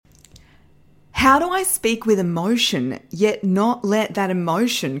How do I speak with emotion, yet not let that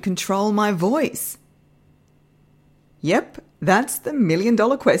emotion control my voice? Yep, that's the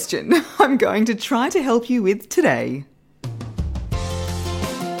million-dollar question I'm going to try to help you with today.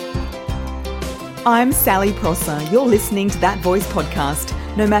 I'm Sally Prosser. You're listening to That Voice podcast.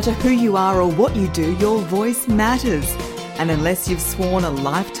 No matter who you are or what you do, your voice matters. And unless you've sworn a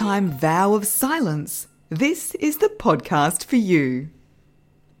lifetime vow of silence, this is the podcast for you.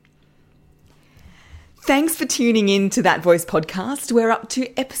 Thanks for tuning in to That Voice podcast. We're up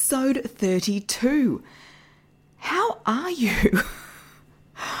to episode 32. How are you?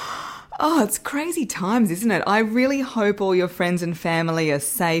 Oh, it's crazy times, isn't it? I really hope all your friends and family are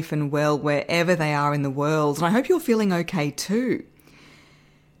safe and well wherever they are in the world, and I hope you're feeling okay too.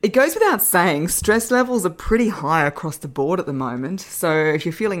 It goes without saying, stress levels are pretty high across the board at the moment, so if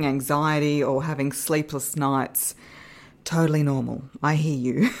you're feeling anxiety or having sleepless nights, totally normal. I hear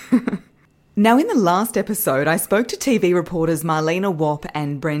you. Now, in the last episode, I spoke to TV reporters Marlena Wapp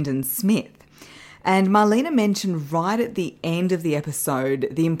and Brendan Smith. And Marlena mentioned right at the end of the episode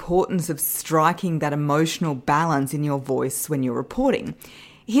the importance of striking that emotional balance in your voice when you're reporting.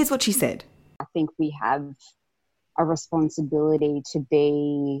 Here's what she said. I think we have a responsibility to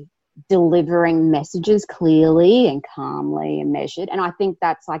be delivering messages clearly and calmly and measured. And I think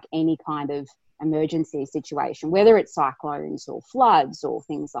that's like any kind of emergency situation, whether it's cyclones or floods or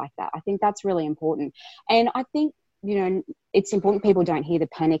things like that. I think that's really important. And I think, it's important people don't hear the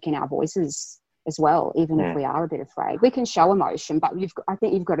panic in our voices as well, even if we are a bit afraid. We can show emotion, but I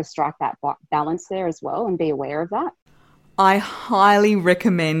think you've got to strike that balance there as well and be aware of that. I highly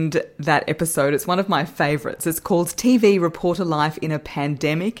recommend that episode. It's one of my favourites. It's called TV Reporter Life in a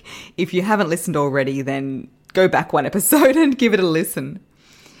Pandemic. If you haven't listened already, then go back one episode and give it a listen.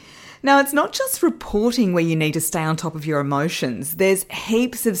 Now, it's not just reporting where you need to stay on top of your emotions. There's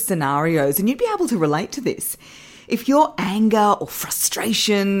heaps of scenarios, and you'd be able to relate to this. If your anger or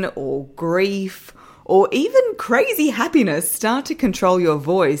frustration or grief or even crazy happiness start to control your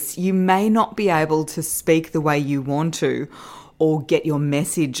voice, you may not be able to speak the way you want to or get your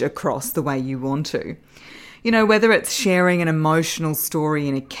message across the way you want to. Whether it's sharing an emotional story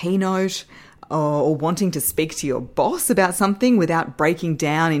in a keynote or wanting to speak to your boss about something without breaking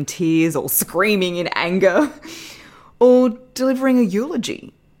down in tears or screaming in anger, or delivering a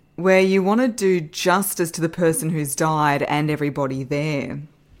eulogy where you want to do justice to the person who's died and everybody there.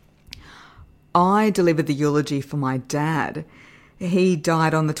 I delivered the eulogy for my dad. He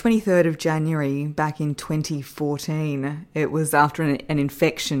died on the 23rd of January back in 2014. It was after an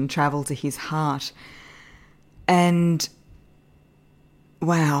infection travelled to his heart. And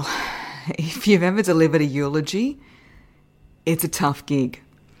wow, if you've ever delivered a eulogy, it's a tough gig.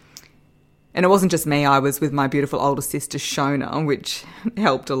 And it wasn't just me, I was with my beautiful older sister Shona, which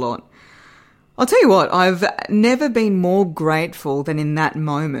helped a lot. I'll tell you what, I've never been more grateful than in that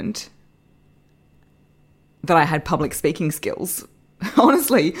moment that I had public speaking skills.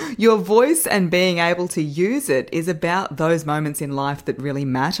 Honestly, your voice and being able to use it is about those moments in life that really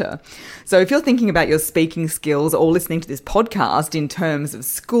matter. So if you're thinking about your speaking skills or listening to this podcast in terms of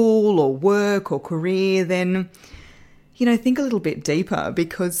school or work or career, then think a little bit deeper,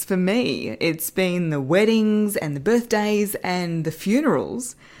 because for me, it's been the weddings and the birthdays and the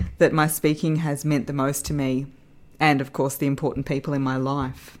funerals that my speaking has meant the most to me, and of course the important people in my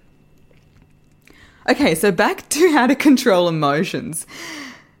life. Okay, so back to how to control emotions.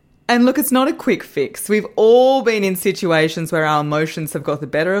 And look, it's not a quick fix. We've all been in situations where our emotions have got the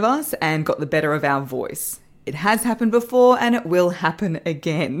better of us and got the better of our voice. It has happened before and it will happen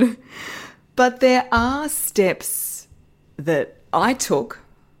again. But there are steps that I took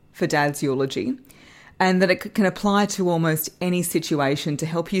for Dad's eulogy, and that it can apply to almost any situation to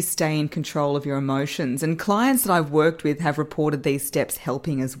help you stay in control of your emotions. And clients that I've worked with have reported these steps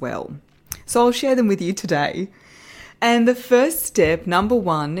helping as well. So I'll share them with you today. And the first step, number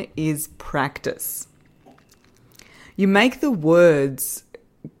one, is practice. You make the words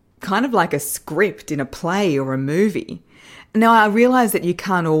kind of like a script in a play or a movie. Now, I realise that you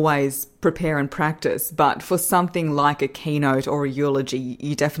can't always prepare and practice, but for something like a keynote or a eulogy,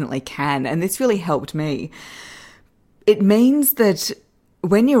 you definitely can. And this really helped me. It means that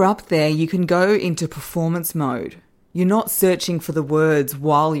when you're up there, you can go into performance mode. You're not searching for the words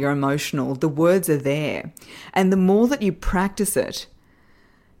while you're emotional. The words are there. And the more that you practice it,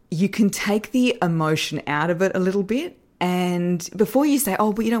 you can take the emotion out of it a little bit. And before you say,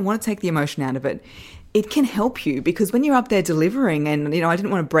 but you don't want to take the emotion out of it, it can help you, because when you're up there delivering and, I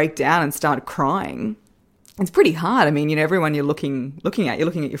didn't want to break down and start crying. It's pretty hard. I mean, everyone you're looking at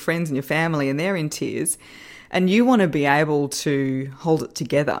your friends and your family, and they're in tears, and you want to be able to hold it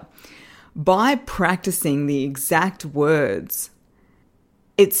together. by practicing the exact words,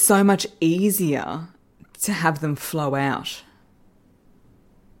 it's so much easier to have them flow out.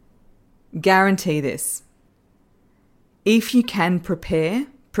 Guarantee this. If you can prepare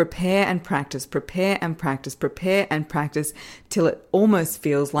and practice, prepare and practice, prepare and practice till it almost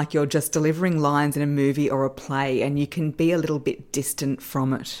feels like you're just delivering lines in a movie or a play and you can be a little bit distant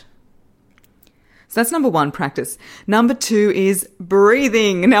from it. So that's number one, practice. Number two is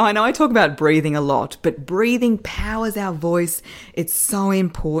breathing. Now, I know I talk about breathing a lot, but breathing powers our voice. It's so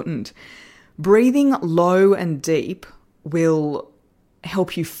important. Breathing low and deep will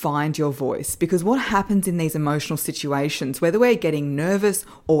help you find your voice, because what happens in these emotional situations, whether we're getting nervous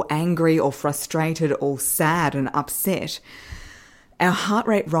or angry or frustrated or sad and upset, our heart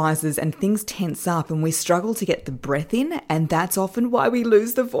rate rises and things tense up and we struggle to get the breath in, and that's often why we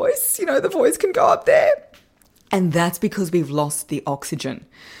lose the voice. You know, the voice can go up there, and that's because we've lost the oxygen.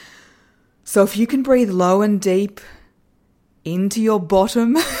 So if you can breathe low and deep into your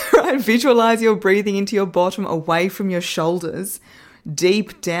bottom, right? Visualize your breathing into your bottom, away from your shoulders,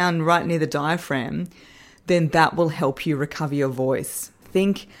 deep down right near the diaphragm, then that will help you recover your voice.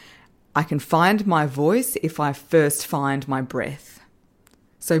 Think, I can find my voice if I first find my breath.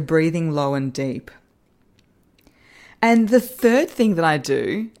 So breathing low and deep. And the third thing that I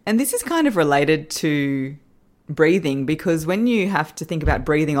do, and this is kind of related to breathing, because when you have to think about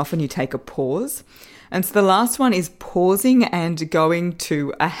breathing, often you take a pause. And so the last one is pausing and going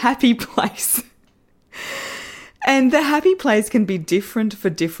to a happy place. And the happy place can be different for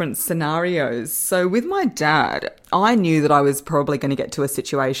different scenarios. So with my dad, I knew that I was probably going to get to a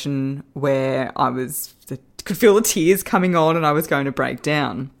situation where could feel the tears coming on and I was going to break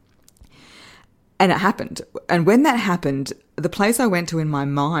down. And it happened. And when that happened, the place I went to in my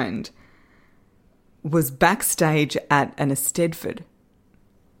mind was backstage at an Eisteddfod.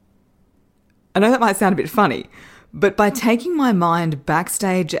 I know that might sound a bit funny, but by taking my mind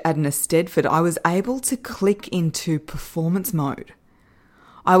backstage at an Eisteddfod, I was able to click into performance mode.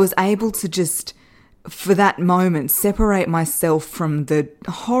 I was able to just, for that moment, separate myself from the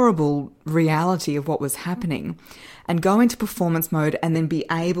horrible reality of what was happening and go into performance mode and then be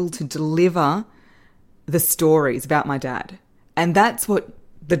able to deliver the stories about my dad. And that's what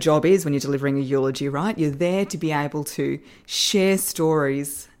the job is when you're delivering a eulogy, right? You're there to be able to share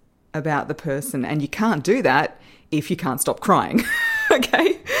stories about the person, and you can't do that if you can't stop crying.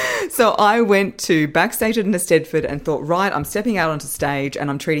 Okay? So I went to backstage at an Eisteddfod and thought, right, I'm stepping out onto stage and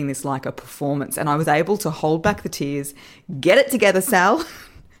I'm treating this like a performance. And I was able to hold back the tears, get it together, Sal,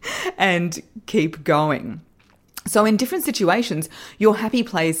 and keep going. So in different situations, your happy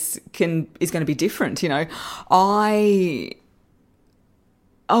place is going to be different. You know,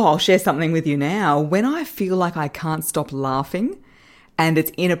 I'll share something with you now. When I feel like I can't stop laughing, and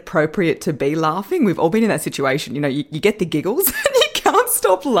it's inappropriate to be laughing. We've all been in that situation. You know, you get the giggles and you can't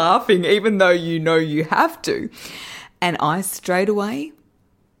stop laughing even though you know you have to. And I straight away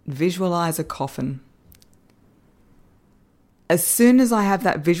visualize a coffin. As soon as I have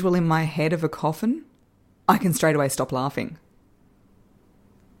that visual in my head of a coffin, I can straight away stop laughing.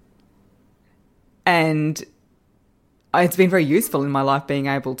 And it's been very useful in my life being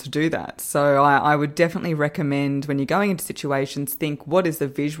able to do that. So I would definitely recommend, when you're going into situations, think, what is the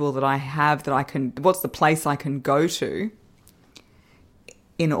visual that I have what's the place I can go to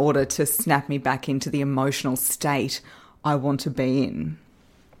in order to snap me back into the emotional state I want to be in.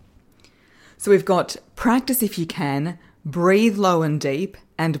 So we've got practice if you can, breathe low and deep,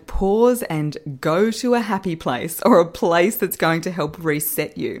 and pause and go to a happy place or a place that's going to help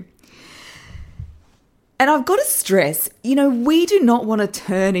reset you. And I've got to stress, you know, we do not want to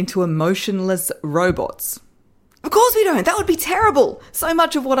turn into emotionless robots. Of course we don't. That would be terrible. So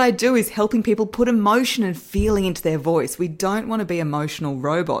much of what I do is helping people put emotion and feeling into their voice. We don't want to be emotional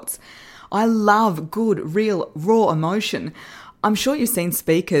robots. I love good, real, raw emotion. I'm sure you've seen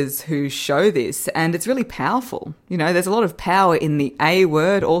speakers who show this, and it's really powerful. You know, there's a lot of power in the A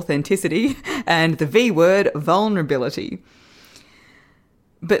word, authenticity, and the V word, vulnerability.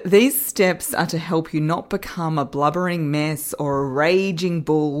 But these steps are to help you not become a blubbering mess or a raging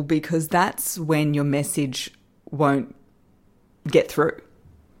bull, because that's when your message won't get through.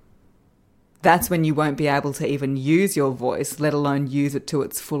 That's when you won't be able to even use your voice, let alone use it to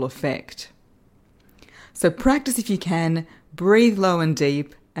its full effect. So practice if you can, breathe low and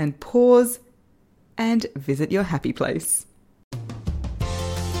deep, and pause and visit your happy place.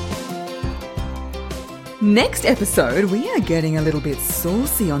 Next episode, we are getting a little bit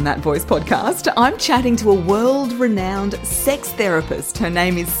saucy on That Voice podcast. I'm chatting to a world-renowned sex therapist. Her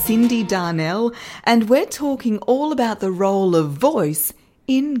name is Cindy Darnell, and we're talking all about the role of voice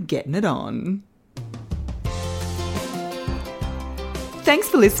in getting it on. Thanks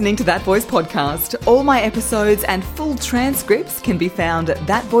for listening to That Voice Podcast. All my episodes and full transcripts can be found at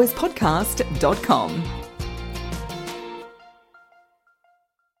thatvoicepodcast.com.